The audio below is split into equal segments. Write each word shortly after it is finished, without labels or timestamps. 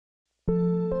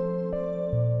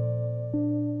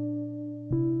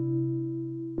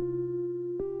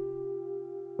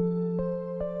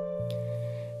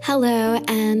Hello,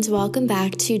 and welcome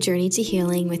back to Journey to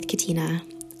Healing with Katina.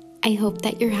 I hope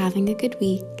that you're having a good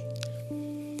week.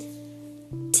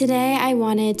 Today, I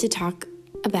wanted to talk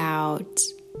about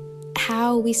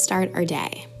how we start our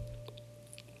day.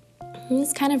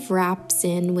 This kind of wraps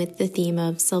in with the theme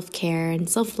of self-care and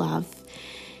self-love,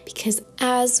 because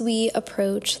as we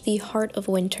approach the heart of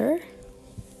winter,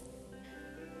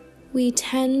 we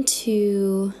tend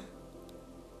to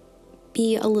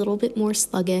be a little bit more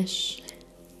sluggish.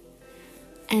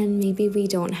 And maybe we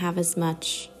don't have as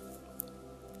much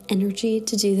energy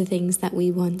to do the things that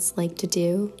we once liked to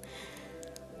do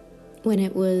when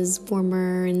it was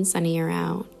warmer and sunnier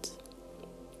out.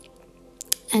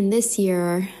 And this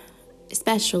year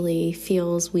especially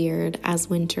feels weird as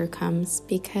winter comes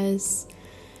because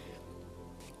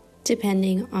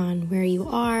depending on where you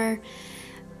are,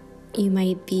 you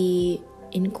might be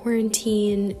in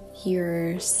quarantine,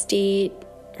 your state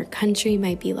or country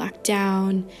might be locked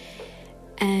down,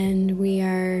 and we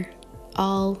are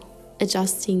all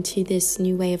adjusting to this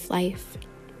new way of life.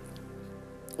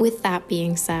 With that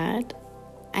being said,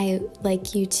 I'd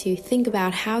like you to think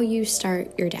about how you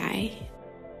start your day.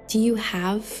 Do you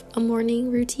have a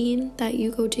morning routine that you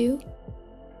go to?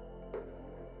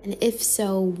 And if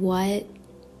so, what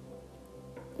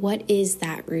is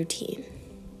that routine?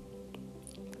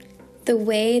 The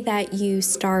way that you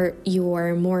start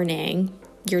your morning,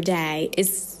 your day,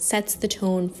 sets the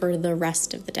tone for the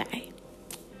rest of the day.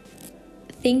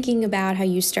 Thinking about how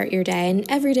you start your day, and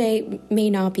every day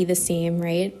may not be the same,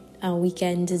 right? A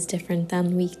weekend is different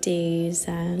than weekdays,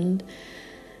 and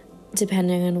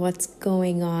depending on what's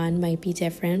going on might be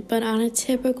different. But on a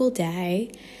typical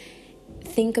day,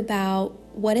 think about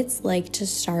what it's like to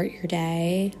start your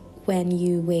day when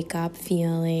you wake up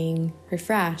feeling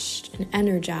refreshed and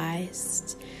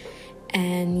energized,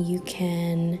 and you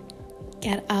can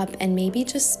get up and maybe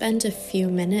just spend a few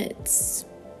minutes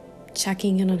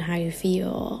checking in on how you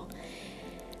feel.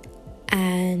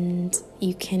 And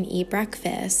you can eat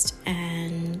breakfast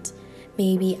and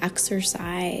maybe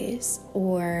exercise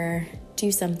or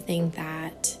do something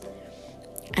that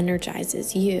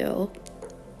energizes you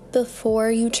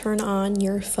before you turn on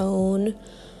your phone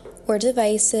or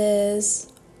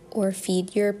devices or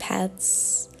feed your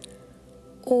pets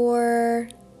or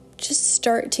just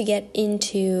start to get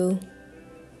into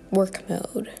work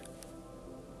mode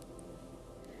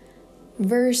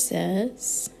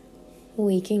versus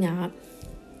waking up,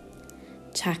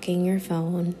 checking your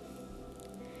phone,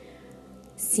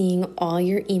 seeing all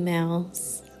your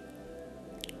emails,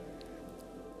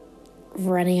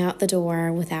 running out the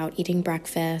door without eating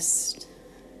breakfast,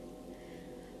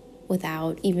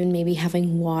 without even maybe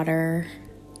having water,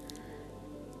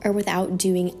 or without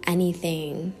doing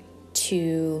anything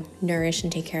to nourish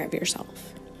and take care of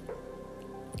yourself.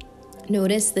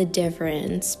 Notice the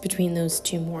difference between those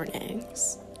two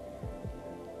mornings.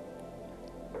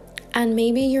 And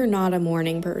maybe you're not a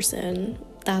morning person.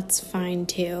 That's fine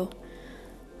too.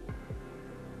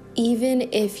 Even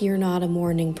if you're not a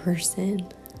morning person,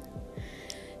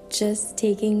 just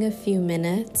taking a few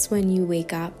minutes when you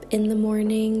wake up in the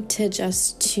morning to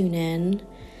just tune in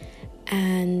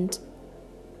and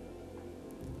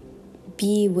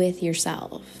be with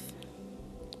yourself.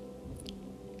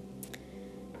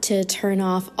 To turn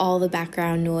off all the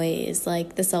background noise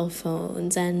like the cell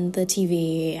phones and the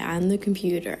TV and the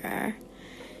computer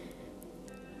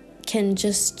can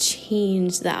just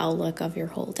change the outlook of your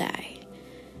whole day.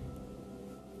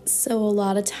 So a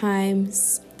lot of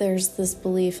times there's this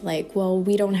belief like, well,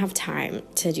 we don't have time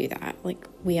to do that. Like,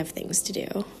 we have things to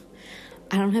do.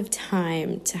 I don't have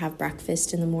time to have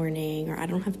breakfast in the morning, or I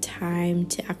don't have time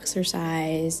to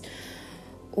exercise,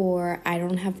 or I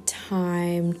don't have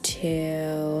time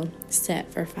to sit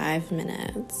for 5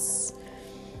 minutes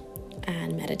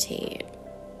and meditate.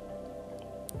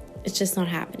 It's just not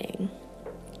happening.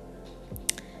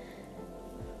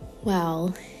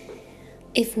 Well,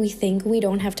 if we think we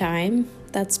don't have time,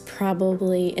 that's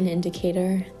probably an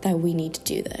indicator that we need to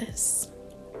do this.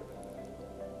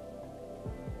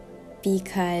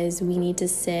 Because we need to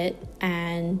sit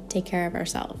and take care of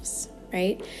ourselves,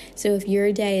 right? So if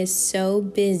your day is so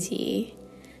busy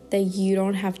that you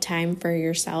don't have time for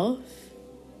yourself,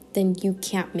 then you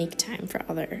can't make time for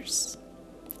others.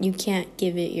 You can't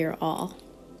give it your all.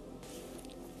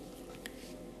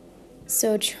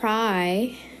 So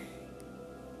try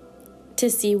to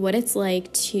see what it's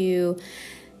like to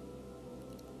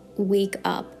wake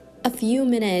up a few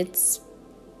minutes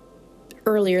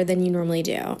earlier than you normally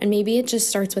do. And maybe it just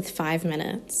starts with 5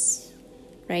 minutes,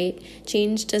 right?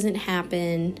 Change doesn't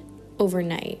happen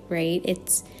overnight, right?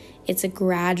 It's a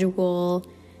gradual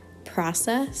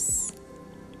process.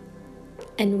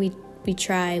 And we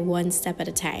try one step at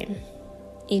a time,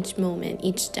 each moment,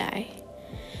 each day.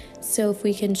 So if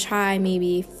we can try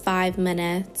maybe 5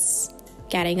 minutes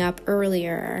getting up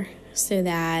earlier, so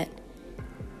that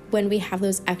when we have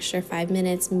those extra 5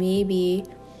 minutes, maybe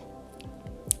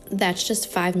that's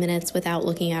just 5 minutes without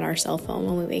looking at our cell phone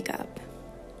when we wake up.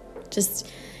 Just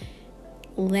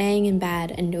laying in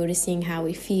bed and noticing how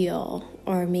we feel.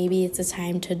 Or maybe it's a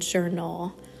time to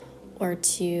journal or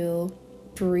to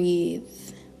breathe,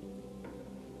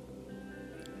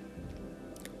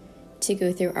 to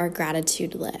go through our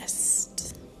gratitude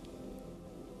list.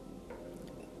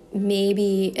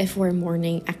 Maybe if we're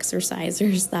morning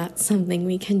exercisers, that's something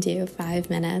we can do, 5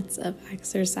 minutes of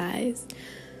exercise.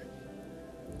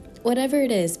 Whatever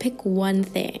it is, pick one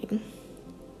thing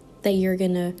that you're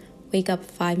going to wake up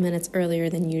 5 minutes earlier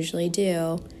than you usually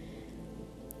do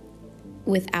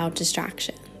without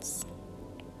distractions.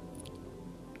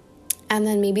 And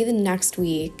then maybe the next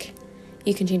week,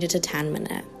 you can change it to 10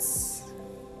 minutes.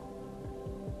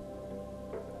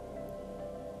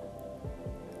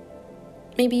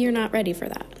 Maybe you're not ready for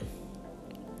that.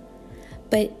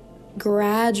 But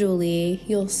gradually,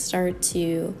 you'll start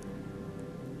to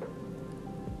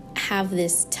have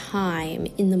this time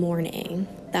in the morning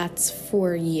that's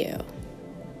for you,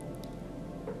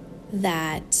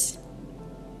 that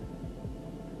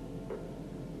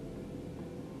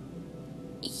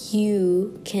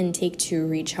you can take to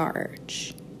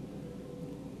recharge.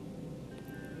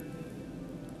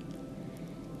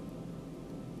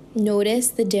 Notice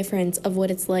the difference of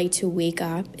what it's like to wake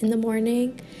up in the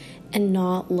morning and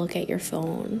not look at your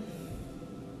phone.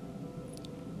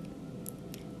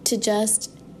 To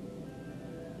just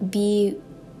be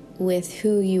with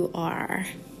who you are.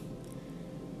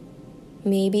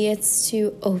 Maybe it's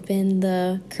to open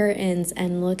the curtains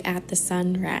and look at the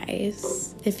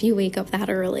sunrise if you wake up that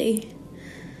early.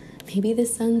 Maybe the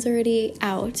sun's already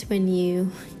out when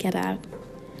you get up.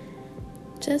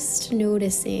 Just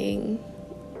noticing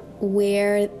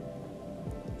where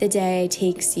the day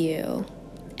takes you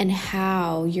and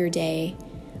how your day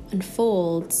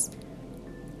unfolds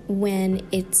when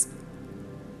it's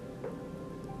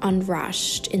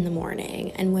unrushed in the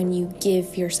morning and when you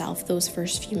give yourself those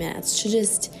first few minutes to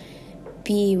just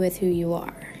be with who you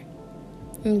are.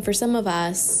 And for some of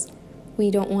us, we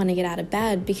don't want to get out of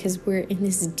bed because we're in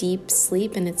this deep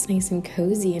sleep and it's nice and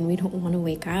cozy and we don't want to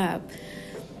wake up.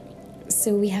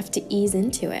 So we have to ease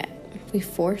into it. If we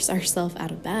force ourselves out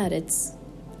of bed,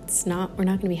 we're not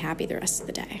going to be happy the rest of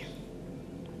the day.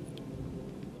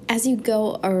 As you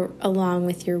go along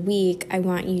with your week, I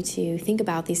want you to think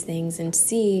about these things and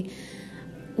see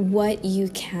what you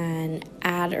can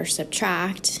add or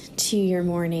subtract to your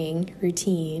morning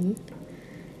routine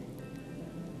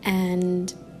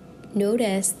and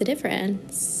notice the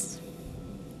difference.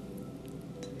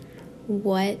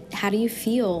 How do you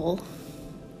feel?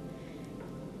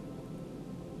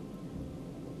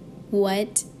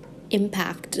 What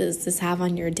impact does this have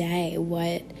on your day?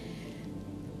 What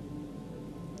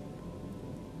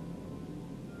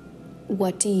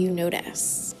do you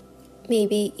notice?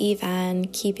 Maybe even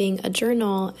keeping a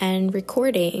journal and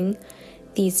recording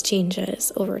these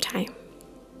changes over time.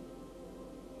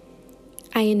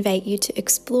 I invite you to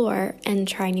explore and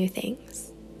try new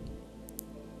things.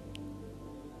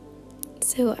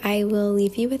 So I will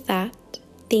leave you with that.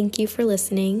 Thank you for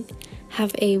listening.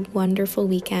 Have a wonderful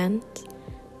weekend.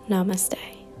 Namaste.